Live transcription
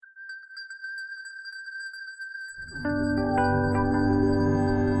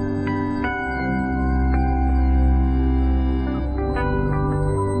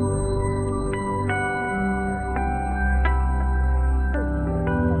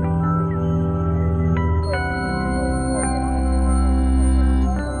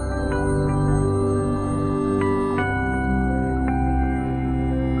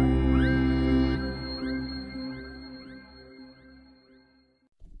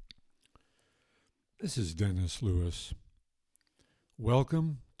This is Dennis Lewis.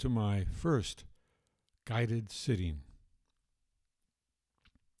 Welcome to my first guided sitting.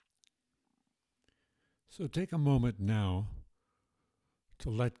 So take a moment now to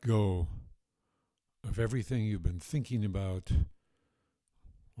let go of everything you've been thinking about,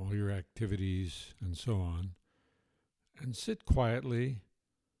 all your activities and so on, and sit quietly,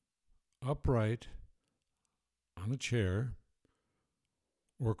 upright, on a chair,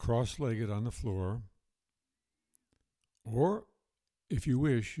 or cross-legged on the floor. Or, if you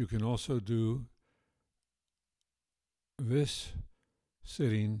wish, you can also do this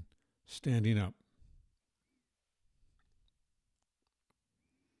sitting standing up.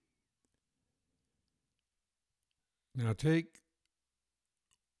 Now take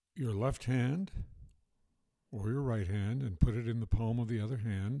your left hand or your right hand and put it in the palm of the other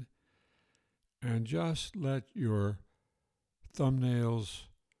hand, and just let your thumbnails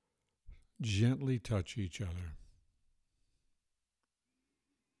gently touch each other.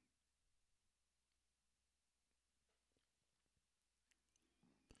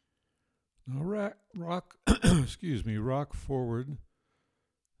 Now rock rock forward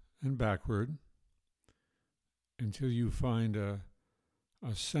and backward until you find a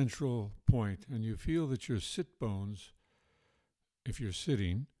central point, and you feel that your sit bones, if you're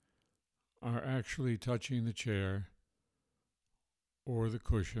sitting, are actually touching the chair or the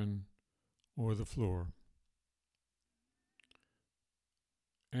cushion or the floor.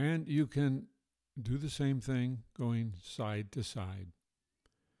 And you can do the same thing going side to side.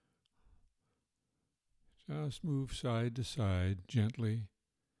 Just move side to side gently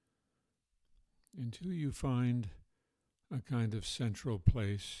until you find a kind of central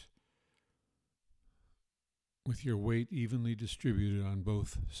place with your weight evenly distributed on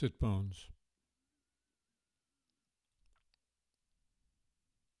both sit bones.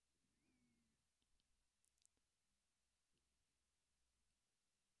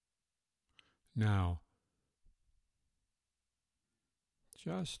 Now,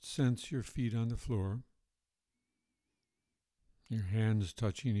 just sense your feet on the floor, your hands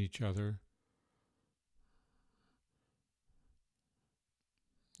touching each other,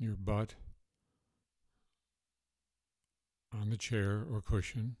 your butt on the chair or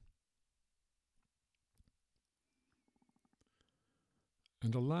cushion,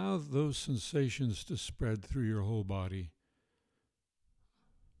 and allow those sensations to spread through your whole body.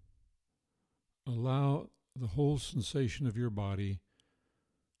 Allow the whole sensation of your body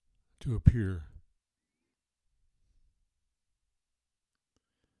to appear.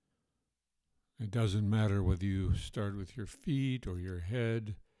 It doesn't matter whether you start with your feet or your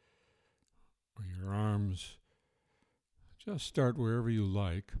head or your arms. Just start wherever you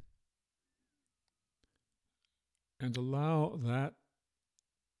like and allow that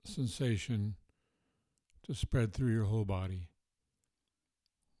sensation to spread through your whole body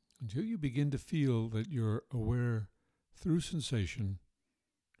until you begin to feel that you're aware through sensation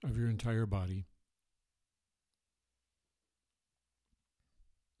of your entire body.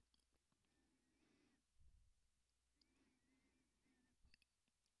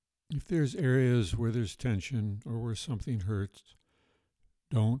 If there's areas where there's tension or where something hurts,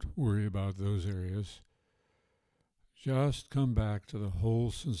 don't worry about those areas. Just come back to the whole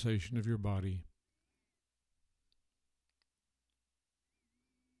sensation of your body.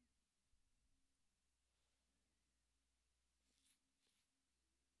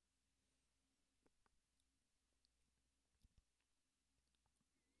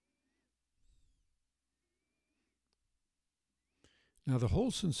 Now, the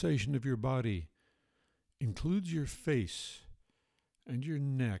whole sensation of your body includes your face and your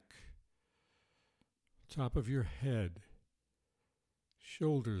neck, top of your head,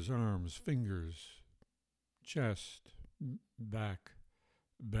 shoulders, arms, fingers, chest, back,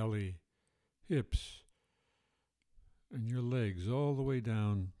 belly, hips, and your legs all the way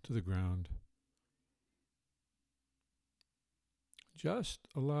down to the ground. Just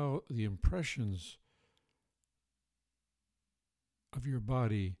allow the impressions of your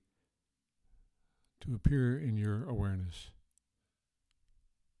body to appear in your awareness.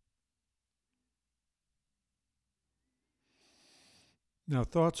 Now,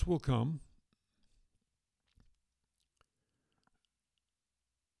 thoughts will come,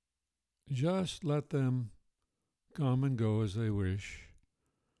 Just let them come and go as they wish.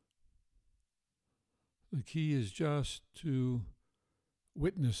 The key is just to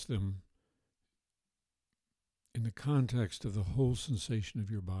witness them in the context of the whole sensation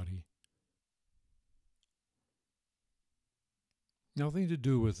of your body. Nothing to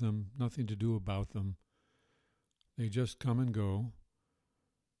do with them, nothing to do about them. They just come and go.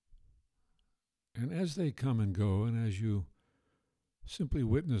 And as they come and go, and as you simply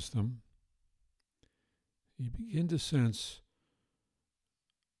witness them, you begin to sense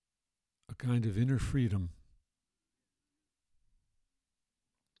a kind of inner freedom.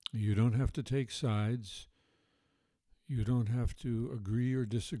 You don't have to take sides. You don't have to agree or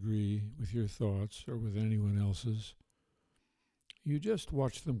disagree with your thoughts or with anyone else's. You just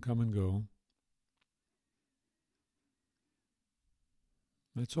watch them come and go.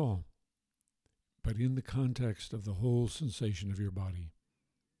 That's all. But in the context of the whole sensation of your body.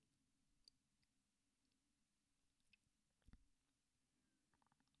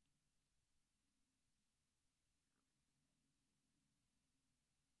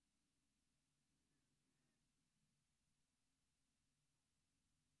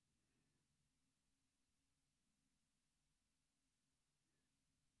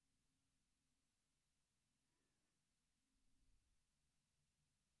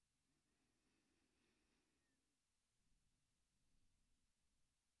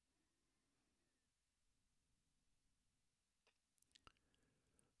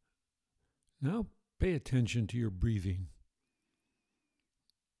 Now pay attention to your breathing.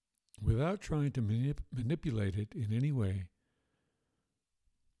 Without trying to manipulate it in any way,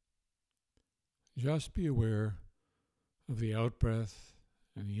 just be aware of the out-breath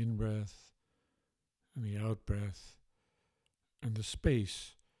and the in-breath and the out-breath and the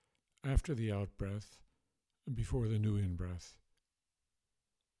space after the out-breath and before the new in-breath.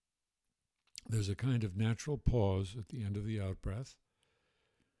 There's a kind of natural pause at the end of the out-breath.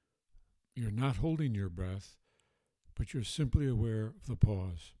 You're not holding your breath, but you're simply aware of the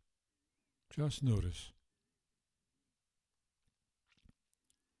pause. Just notice.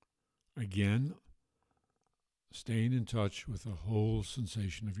 Again, staying in touch with the whole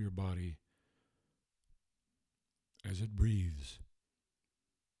sensation of your body as it breathes.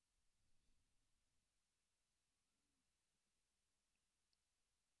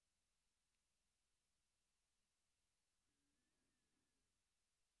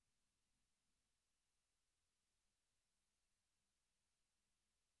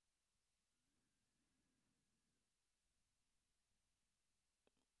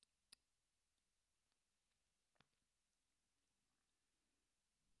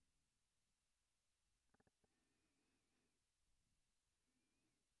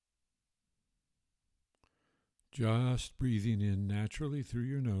 Just breathing in naturally through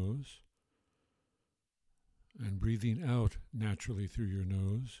your nose and breathing out naturally through your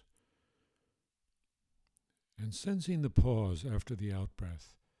nose and sensing the pause after the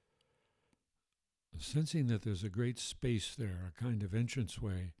out-breath. Sensing that there's a great space there, a kind of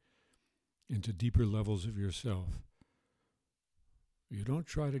entranceway into deeper levels of yourself. You don't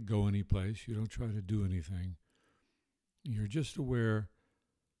try to go anyplace, you don't try to do anything. You're just aware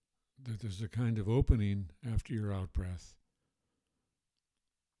that there's a kind of opening after your out-breath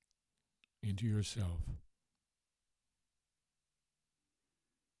into yourself.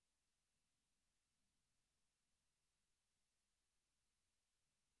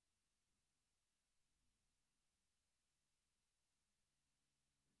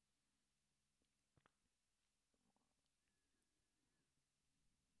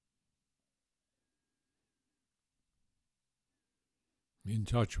 In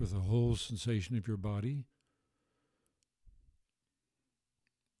touch with the whole sensation of your body,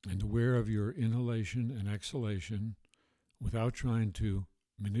 and aware of your inhalation and exhalation without trying to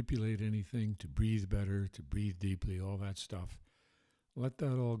manipulate anything, to breathe better, to breathe deeply, all that stuff. Let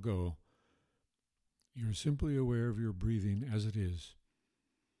that all go. You're simply aware of your breathing as it is,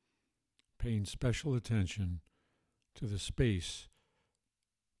 paying special attention to the space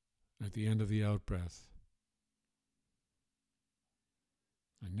at the end of the out-breath.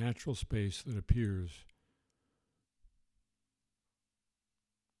 A natural space that appears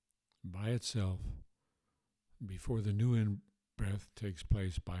by itself before the new in-breath takes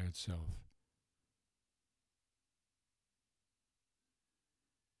place by itself.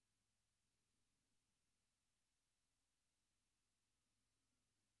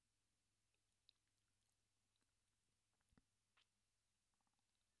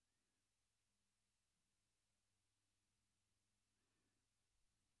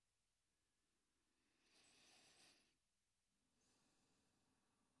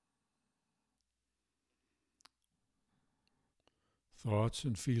 Thoughts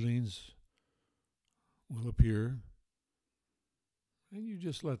and feelings will appear, and you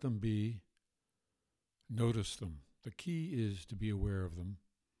just let them be. Notice them. The key is to be aware of them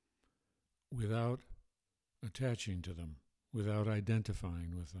without attaching to them, without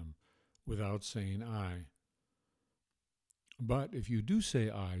identifying with them, without saying I. But if you do say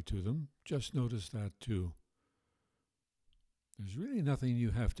I to them, just notice that too. There's really nothing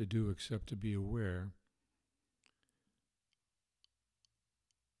you have to do except to be aware.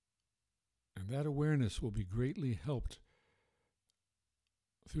 And that awareness will be greatly helped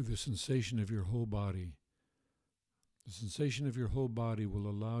through the sensation of your whole body. The sensation of your whole body will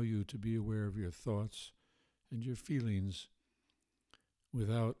allow you to be aware of your thoughts and your feelings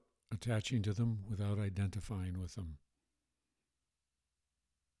without attaching to them, without identifying with them.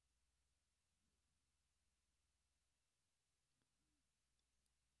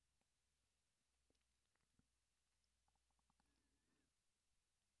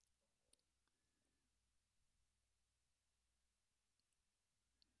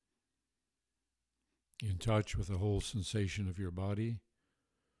 In touch with the whole sensation of your body,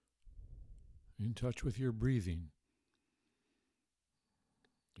 in touch with your breathing,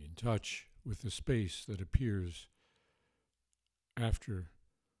 in touch with the space that appears after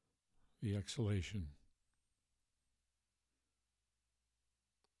the exhalation.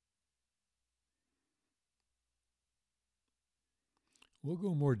 We'll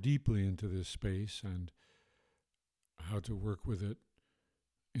go more deeply into this space and how to work with it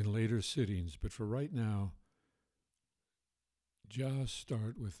in later sittings, but for right now, just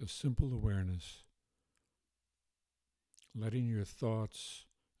start with a simple awareness, letting your thoughts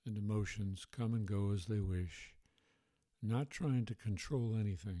and emotions come and go as they wish, not trying to control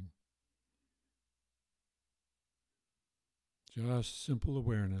anything. Just simple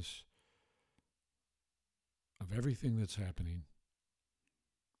awareness of everything that's happening.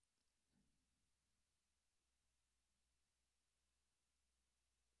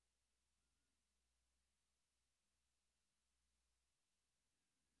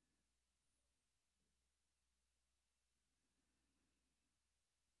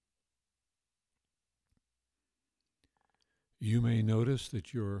 You may notice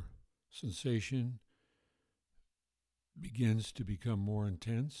that your sensation begins to become more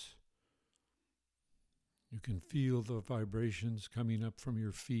intense. You can feel the vibrations coming up from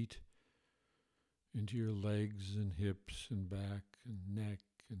your feet into your legs and hips and back and neck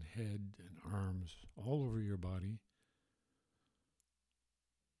and head and arms, all over your body.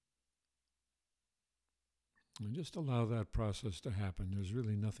 And just allow that process to happen. There's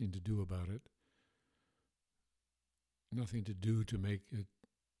really nothing to do about it. Nothing to do to make it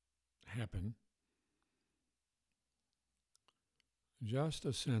happen. Just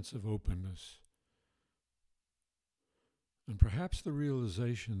a sense of openness. And perhaps the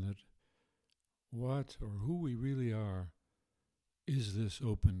realization that what or who we really are is this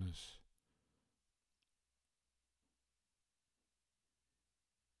openness.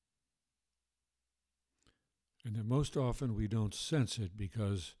 And that most often we don't sense it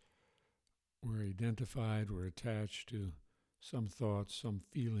because we're identified, we're attached to some thought, some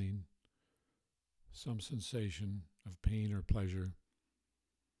feeling, some sensation of pain or pleasure.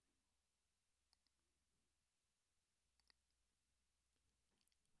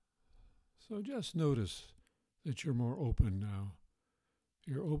 So just notice that you're more open now.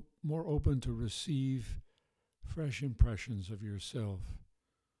 You're more open to receive fresh impressions of yourself.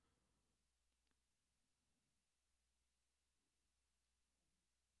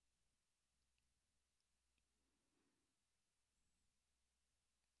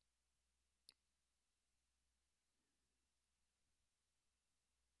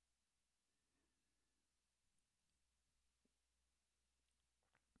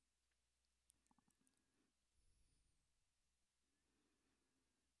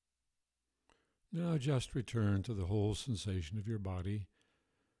 Now just return to the whole sensation of your body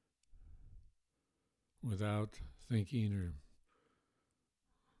without thinking or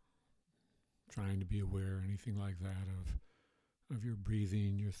trying to be aware or anything like that of your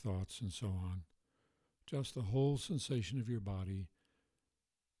breathing, your thoughts, and so on. Just the whole sensation of your body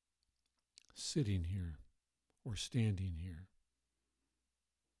sitting here or standing here.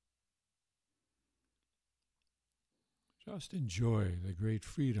 Just enjoy the great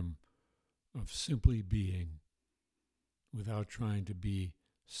freedom of simply being without trying to be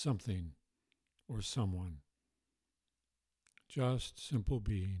something or someone. Just simple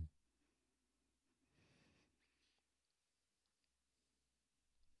being.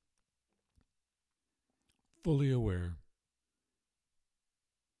 Fully aware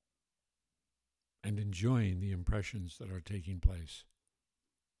and enjoying the impressions that are taking place.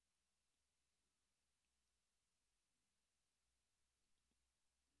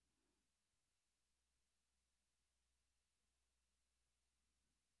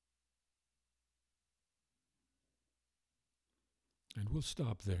 And we'll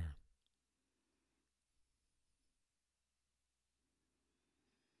stop there.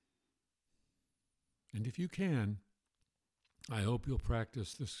 And if you can, I hope you'll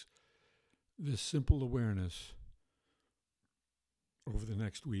practice this simple awareness over the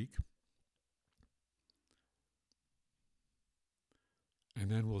next week. And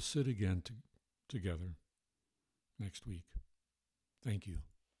then we'll sit again together next week. Thank you.